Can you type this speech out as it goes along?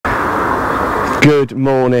Good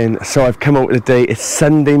morning. So I've come over today. It's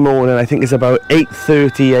Sunday morning. I think it's about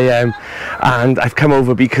 8:30 a.m. and I've come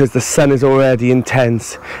over because the sun is already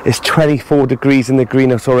intense. It's 24 degrees in the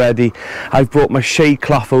greenhouse already. I've brought my shade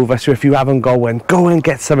cloth over, so if you haven't got one, go and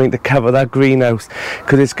get something to cover that greenhouse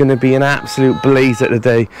because it's going to be an absolute blazer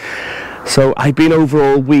today. So I've been over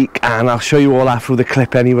all week and I'll show you all that through the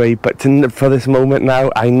clip anyway, but for this moment now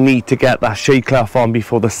I need to get that shade cloth on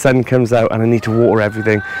before the sun comes out and I need to water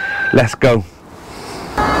everything. Let's go.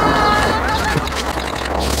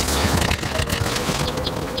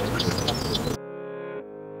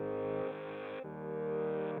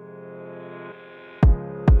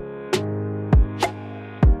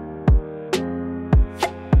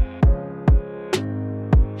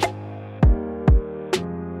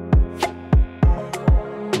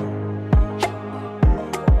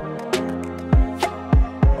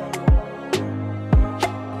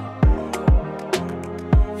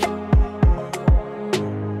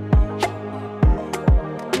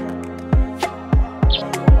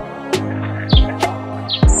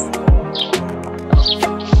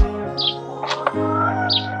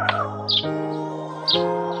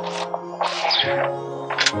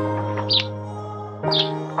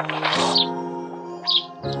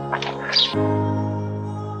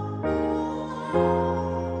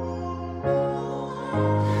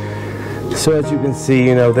 So as you can see,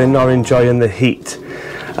 you know, they're not enjoying the heat,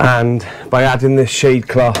 and by adding this shade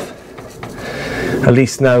cloth, at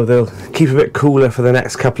least now they'll keep a bit cooler for the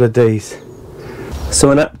next couple of days. So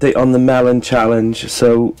an update on the melon challenge.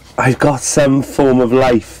 So I've got some form of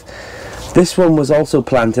life. This one was also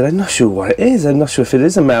planted. I'm not sure what it is. I'm not sure if it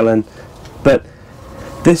is a melon, but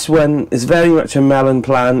this one is very much a melon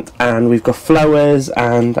plant, and we've got flowers,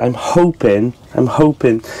 and I'm hoping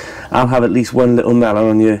I'll have at least one little melon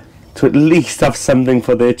on here to at least have something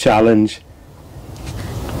for their challenge.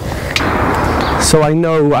 So I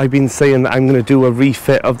know I've been saying that I'm going to do a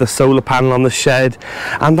refit of the solar panel on the shed,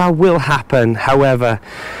 and that will happen. However,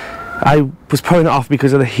 I was putting it off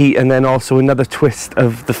because of the heat, and then also another twist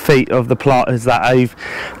of the fate of the plot is that I've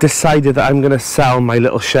decided that I'm going to sell my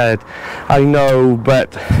little shed. I know,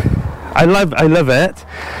 but I love it,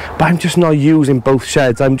 but I'm just not using both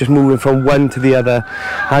sheds. I'm just moving from one to the other.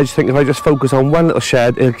 I just think if I just focus on one little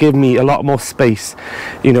shed, it'll give me a lot more space,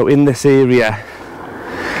 you know, in this area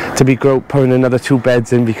to be putting another 2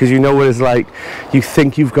 beds in, because you know what it's like. You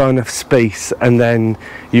think you've got enough space and then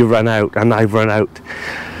you run out, and I've run out.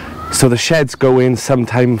 So the sheds go in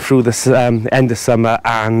sometime through the end of summer,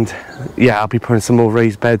 and yeah, I'll be putting some more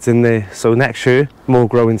raised beds in there. So next year, more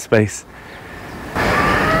growing space.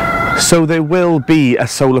 So there will be a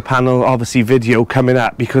solar panel obviously video coming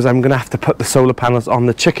up, because I'm going to have to put the solar panels on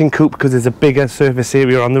the chicken coop because there's a bigger surface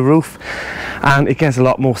area on the roof and it gets a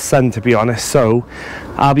lot more sun, to be honest. So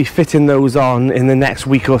I'll be fitting those on in the next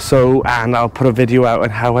week or so, and I'll put a video out on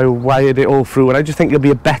how I wired it all through, and I just think it'll be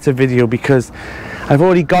a better video because I've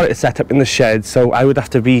already got it set up in the shed, so I would have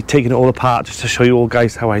to be taking it all apart just to show you all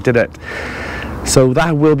guys how I did it. So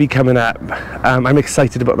that will be coming up. I'm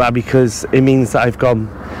excited about that because it means that I've got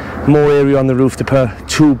more area on the roof to put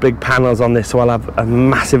 2 big panels on this, so I'll have a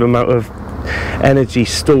massive amount of energy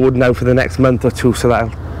stored now for the next month or 2, so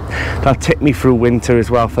that'll take me through winter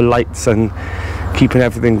as well for lights and keeping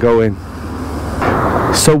everything going.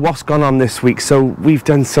 So what's gone on this week? So we've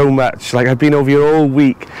done so much. Like, I've been over here all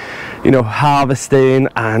week, you know, harvesting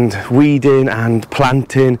and weeding and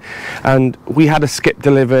planting, and we had a skip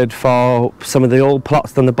delivered for some of the old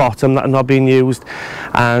plots down the bottom that are not being used,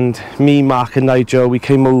 and me, Mark and Nigel, we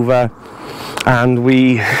came over and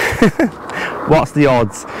we what's the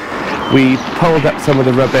odds, we pulled up some of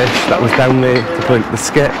the rubbish that was down there to put into the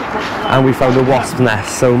skip, and we found a wasp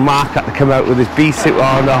nest. So Mark had to come out with his bee suit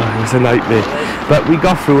on. Oh, it was a nightmare, but we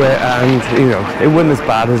got through it, and you know, it wasn't as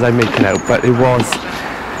bad as I'm making out, but it was,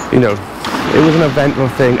 you know, it was an eventful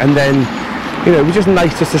thing. And then, you know, it was just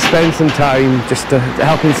nice just to spend some time just to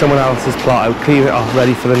helping someone else's plot out, clean it off,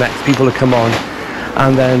 ready for the next people to come on.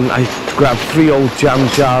 And then I grabbed 3 old jam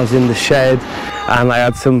jars in the shed, and I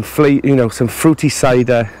had some some fruity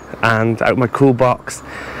cider and out my cool box,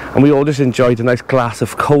 and we all just enjoyed a nice glass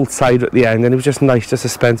of cold cider at the end, and it was just nice just to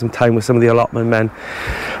spend some time with some of the allotment men.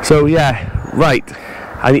 So yeah, right,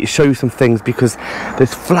 I need to show you some things because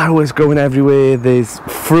there's flowers growing everywhere, there's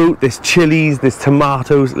fruit, there's chillies, there's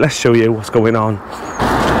tomatoes. Let's show you what's going on.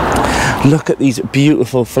 Look at these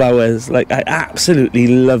beautiful flowers, like I absolutely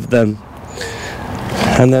love them.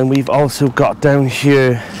 And then we've also got down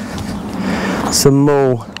here some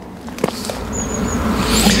more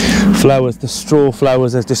flowers. The straw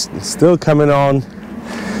flowers are just still coming on.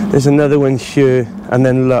 There's another one here, and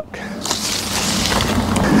then look,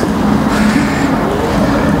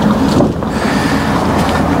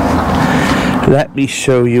 Let me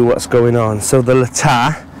show you what's going on. So the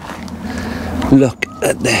lettuce, look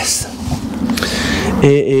at this.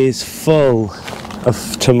 It is full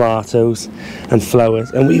of tomatoes and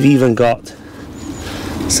flowers, and we've even got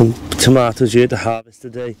some tomatoes here to harvest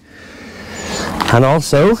today. And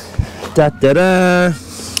also,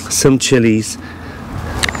 some chillies.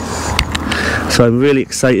 So I'm really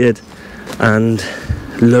excited, and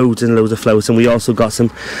loads of flowers. And we also got some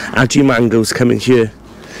algae mangoes coming here.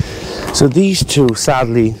 So these two,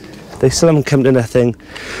 sadly, they still haven't come to nothing.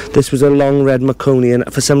 This was a long red Marconi, and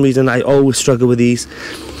for some reason I always struggle with these.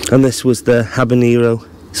 And this was the habanero.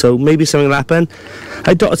 So maybe something will happen.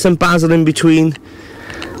 I dotted some basil in between,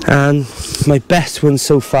 and my best ones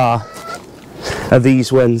so far are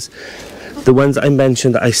these ones. The ones I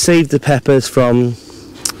mentioned. I saved the peppers from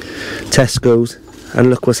Tesco's, and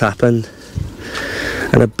look what's happened.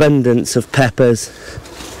 An abundance of peppers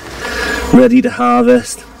ready to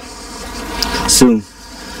harvest soon.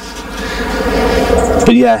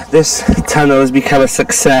 But yeah, this tunnel has become a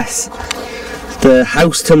success. The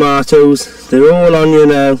house tomatoes, they're all on you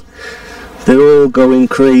now. They're all going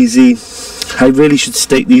crazy. I really should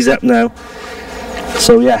stake these up now.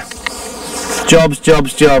 So yeah, jobs.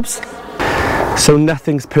 So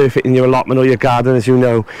nothing's perfect in your allotment or your garden, as you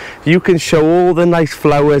know. You can show all the nice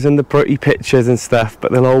flowers and the pretty pictures and stuff,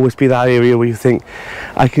 but there'll always be that area where you think,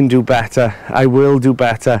 I can do better, I will do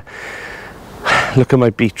better. Look at my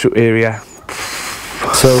beetroot area.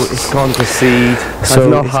 So it's gone to seed. So I've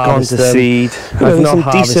not harvested them. I've not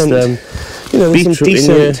harvested them. You know, there's some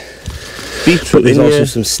decent beetroot, but there's also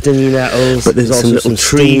some stingy nettles, but there's also some little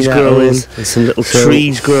trees growing, and some little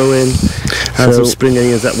trees growing, and some spring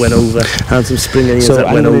onions that went over, and some spring onions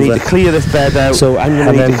that went over. So I'm going to need to clear this bed out. So I'm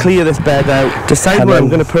going to need to clear this bed out. Decide what I'm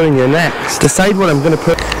going to put in here next. Decide what I'm going to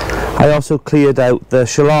put. I also cleared out the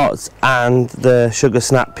shallots and the sugar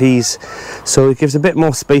snap peas, so it gives a bit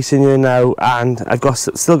more space in here now. And I've got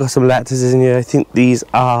still got some lettuces in here. I think these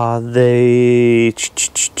are the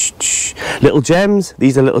little gems.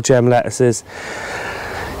 These are little gem lettuces.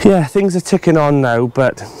 Yeah, things are ticking on now,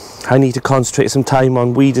 but I need to concentrate some time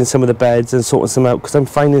on weeding some of the beds and sorting some out, because I'm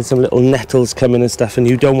finding some little nettles coming and stuff, and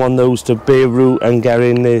you don't want those to bear root and get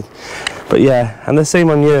in there. But yeah, and the same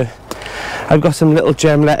on here. I've got some little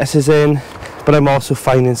gem lettuces in, but I'm also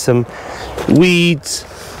finding some weeds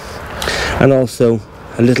and also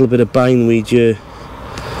a little bit of bindweed here.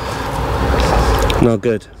 Not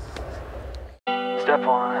good. Step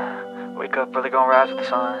 1, wake up early, gonna rise with the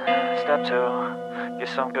sun. Step 2, get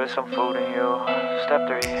some good, some food in you. Step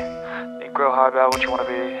 3, think real hard about what you wanna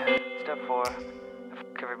be. Step 4,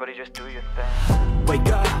 everybody just do your thing.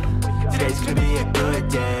 Wake up, today's gonna be a good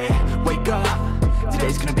day. Wake up.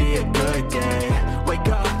 Today's gonna be a good day. Wake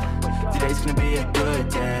up. Today's gonna be a good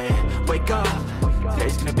day. Wake up.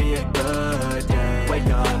 Today's gonna be a good day. Wake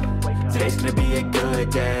up. Today's gonna be a good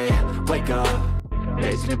day. Wake up.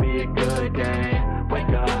 Today's gonna be a good day.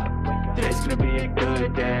 Wake up. Today's gonna be a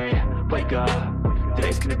good day. Wake up.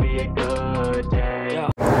 Today's gonna be a good day.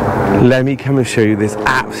 Let me come and show you this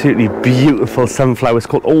absolutely beautiful sunflower. It's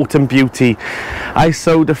called Autumn Beauty. I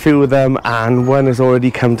sowed a few of them and one has already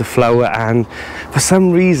come to flower, and for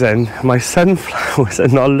some reason my sunflowers are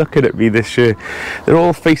not looking at me this year. They're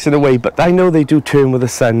all facing away, but I know they do turn with the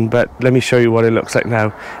sun. But let me show you what it looks like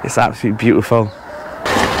now. It's absolutely beautiful.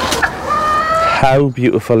 How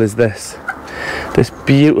beautiful is this? This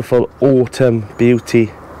beautiful Autumn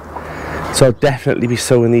Beauty. So I'll definitely be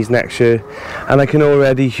sowing these next year, and I can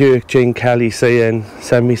already hear Jane Kelly saying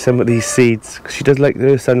send me some of these seeds, because she does like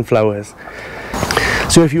her sunflowers.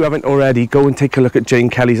 So if you haven't already, go and take a look at Jane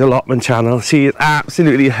Kelly's allotment channel. She is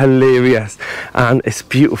absolutely hilarious and it's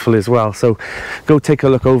beautiful as well, so go take a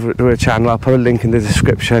look over to her channel. I'll put a link in the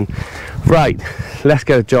description. Right, let's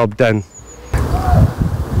get a job done.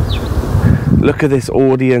 Look at this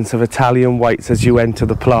audience of Italian whites as you enter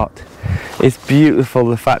the plot. It's beautiful,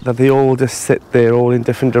 the fact that they all just sit there all in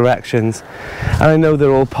different directions, and I know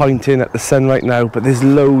they're all pointing at the sun right now, but there's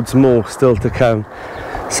loads more still to come.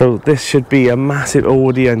 So this should be a massive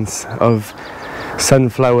audience of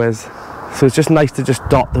sunflowers. So it's just nice to just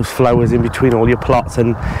dot those flowers in between all your plots,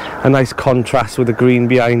 and a nice contrast with the green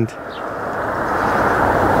behind.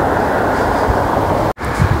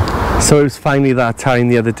 So it was finally that time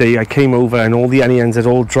the other day. I came over and all the onions had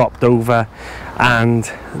all dropped over, and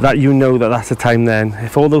that, you know, that's the time then.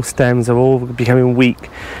 If all those stems are all becoming weak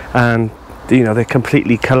and, you know, they're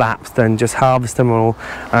completely collapsed, then just harvest them all.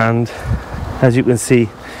 And as you can see,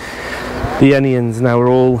 the onions now are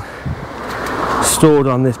all stored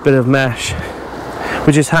on this bit of mesh,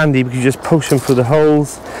 which is handy because you just push them through the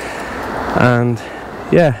holes, and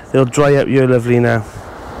yeah, they'll dry up here lovely now.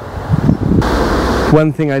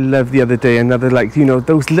 One thing I loved the other day, another, like, you know,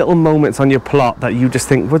 those little moments on your plot that you just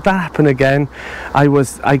think, would that happen again?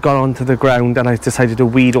 I got onto the ground and I decided to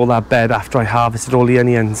weed all that bed after I harvested all the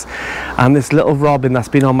onions, and this little robin that's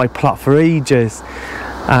been on my plot for ages,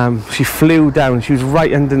 she flew down. She was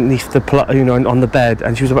right underneath the plot, you know, on the bed,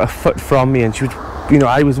 and she was about a foot from me, and she was, you know,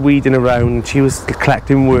 I was weeding around and she was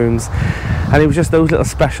collecting worms, and it was just those little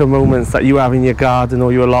special moments that you have in your garden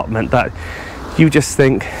or your allotment that you just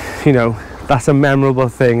think, you know, that's a memorable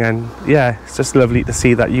thing. And yeah, it's just lovely to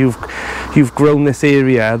see that you've grown this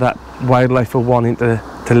area that wildlife are wanting to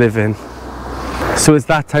live in. So it's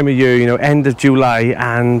that time of year, you know, end of July,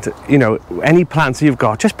 and you know, any plants you've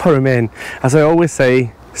got, just put them in. As I always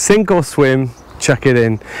say, sink or swim, chuck it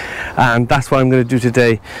in, and that's what I'm going to do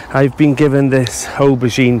today. I've been given this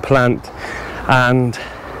aubergine plant, and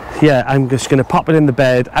yeah, I'm just going to pop it in the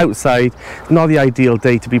bed outside. Not the ideal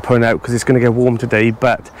day to be putting out because it's going to get warm today,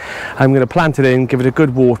 but I'm going to plant it in, give it a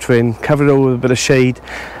good watering, cover it over with a bit of shade,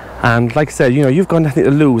 and like I said, you know, you've got nothing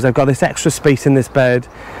to lose. I've got this extra space in this bed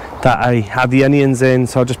that I have the onions in,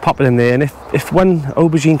 so I'll just pop it in there, and if one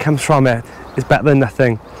aubergine comes from it, it's better than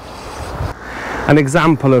nothing. An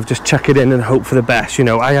example of just chuck it in and hope for the best, you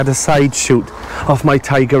know, I had a side shoot off my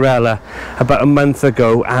tigerella about a month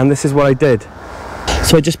ago, and this is what I did.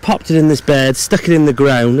 So I just popped it in this bed, stuck it in the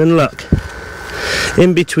ground, and look,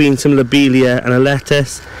 in between some lobelia and a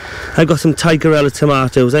lettuce, I got some tigerella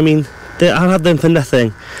tomatoes. I mean, I'll have them for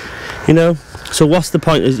nothing, you know. So what's the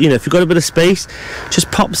point? Is, you know, if you've got a bit of space,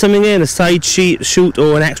 just pop something in, a side shoot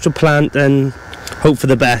or an extra plant, and hope for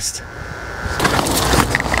the best.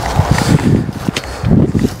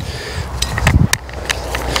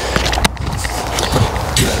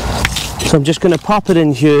 So I'm just going to pop it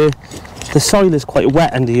in here. The soil is quite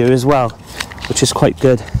wet under here as well, which is quite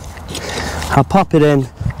good. I'll pop it in,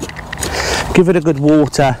 give it a good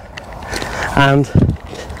water, and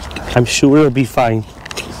I'm sure it'll be fine.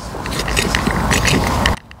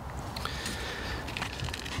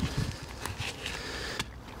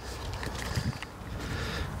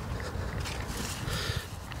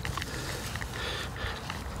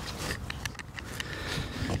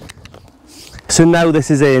 So now this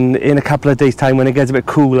is in a couple of days time, when it gets a bit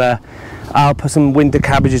cooler, I'll put some winter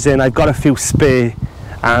cabbages in. I've got a few spare,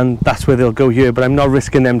 and that's where they'll go here, but I'm not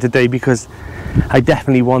risking them today because I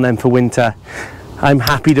definitely want them for winter. I'm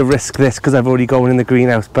happy to risk this because I've already gone in the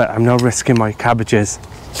greenhouse, but I'm not risking my cabbages.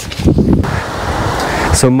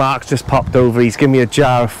 So Mark's just popped over. He's given me a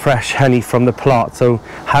jar of fresh honey from the plot. So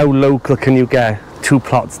how local can you get? 2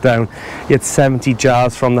 plots down. He had 70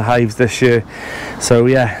 jars from the hives this year. So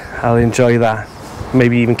yeah, I'll enjoy that.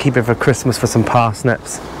 Maybe even keep it for Christmas for some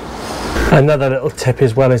parsnips. Another little tip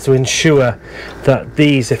as well is to ensure that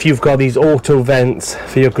these, if you've got these auto vents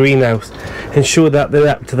for your greenhouse, ensure that they're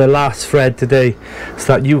up to the last thread today,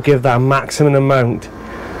 so that you give that maximum amount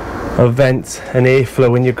of vents and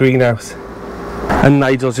airflow in your greenhouse. And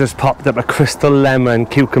Nigel's just popped up a crystal lemon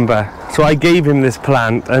cucumber. So I gave him this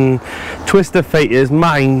plant, and twist of fate is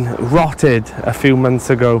mine rotted a few months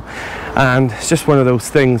ago, and it's just one of those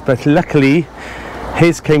things, but luckily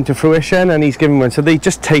his came to fruition and he's given one. So they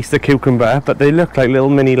just taste the cucumber, but they look like little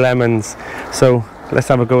mini lemons. So let's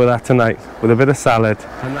have a go with that tonight with a bit of salad.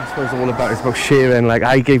 And that's what it's all about. It's about sharing. Like,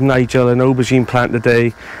 I gave Nigel an aubergine plant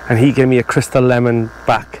today and he gave me a crystal lemon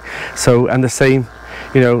back. So, and the same,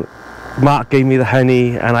 you know, Mark gave me the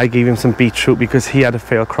honey and I gave him some beetroot because he had a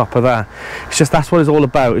failed crop of that. It's just, that's what it's all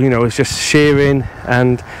about, you know. It's just sharing,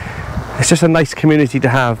 and it's just a nice community to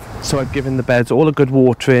have. So I've given the beds all a good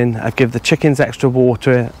watering, I've given the chickens extra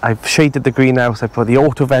water, I've shaded the greenhouse, I've put the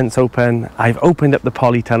auto vents open, I've opened up the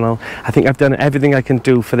polytunnel. I think I've done everything I can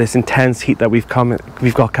do for this intense heat that we've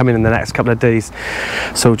got coming in the next couple of days.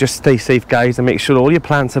 So just stay safe, guys, and make sure all your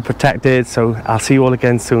plants are protected. So I'll see you all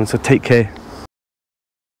again soon, so take care.